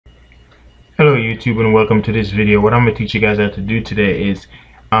Hello YouTube and welcome to this video. What I'm going to teach you guys how to do today is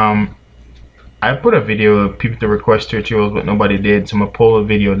I put a video of people to request tutorials but nobody did, so I'm going to pull a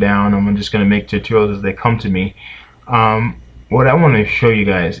video down. I'm just going to make tutorials as they come to me. What I want to show you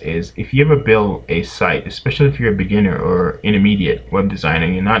guys is if you ever build a site, especially if you're a beginner or intermediate web designer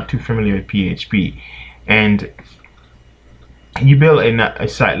and you're not too familiar with PHP, and you build a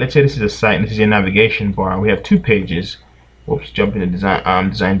site. Let's say this is a site and this is your navigation bar. We have two pages. Whoops, jump into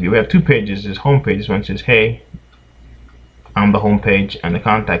design view. We have two pages. This home page. This one says hey, I'm the home page, and the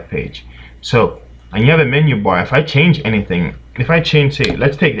contact page. So, and you have a menu bar. If I change anything, say,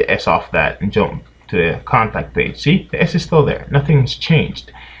 let's take the S off that and jump to the contact page. See, the S is still there. Nothing's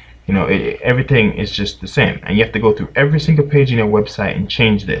changed. You know, everything is just the same, and you have to go through every single page in your website and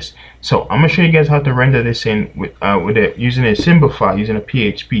change this. So I'm gonna show you guys how to render this in using a symbol file, using a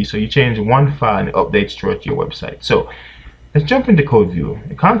PHP. So you change one file and it updates throughout your website. So let's jump into code view,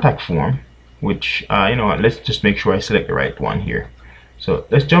 the contact form, which you know what, let's just make sure I select the right one here. So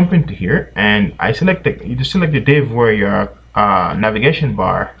let's jump into here, and you just select the div where your navigation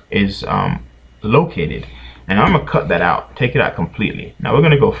bar is located, and I'm gonna cut that out, take it out completely. Now we're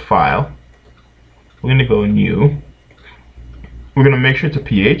gonna go file, we're gonna go new, we're gonna make sure it's a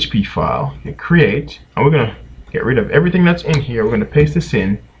PHP file, hit create, and we're gonna get rid of everything that's in here. We're gonna paste this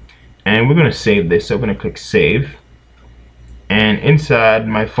in, and we're gonna save this. So we're gonna click save, and inside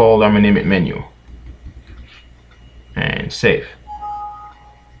my folder I'm gonna name it menu and save.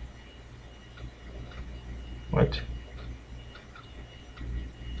 What?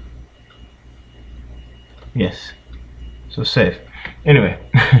 Yes, so save. Anyway,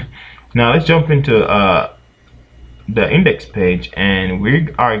 now let's jump into the index page, and we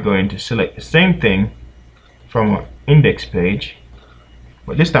are going to select the same thing from our index page,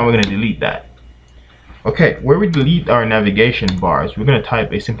 but this time we're going to delete that. Okay, where we delete our navigation bars, we're going to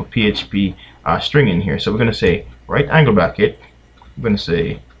type a simple PHP string in here. So we're going to say right angle bracket, we're going to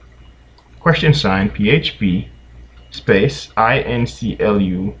say question sign PHP space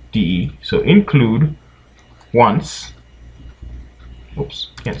include, so include once, oops,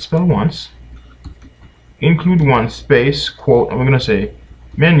 can't spell once, include once space quote, and we're going to say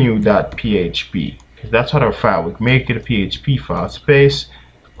menu.php, because that's what our file, we make it a PHP file, space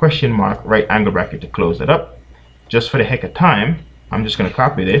question mark right angle bracket to close it up. Just for the heck of time, I'm just going to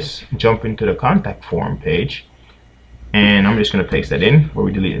copy this, jump into the contact form page, and I'm just going to paste that in where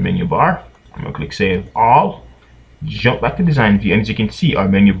we delete the menu bar. I'm going to click save all, jump back to design view, and as you can see, our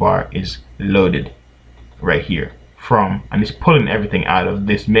menu bar is loaded right here and it's pulling everything out of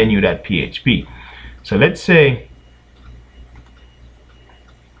this menu.php. So let's say,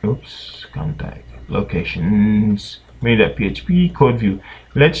 oops, contact locations, menu.php, code view.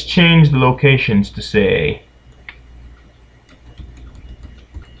 Let's change the locations to say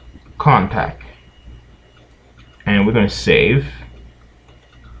contact, and we're going to save.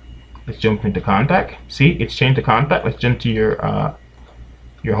 Let's jump into contact. See, it's changed to contact. Let's jump to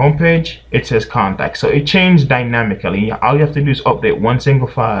your home page. It says contact, so it changed dynamically. All you have to do is update one single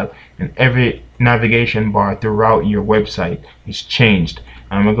file, and every navigation bar throughout your website is changed.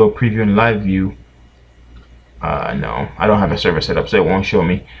 I'm gonna go preview in live view. No, I don't have a server set up, so it won't show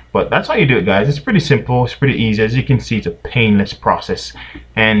me, but that's how you do it, guys. It's pretty simple, it's pretty easy. As you can see, it's a painless process,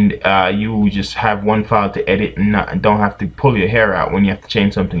 and you just have one file to edit and don't have to pull your hair out when you have to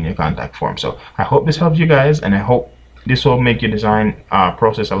change something in your contact form. So I hope this helps you guys, and I hope this will make your design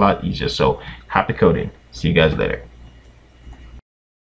process a lot easier. So happy coding. See you guys later.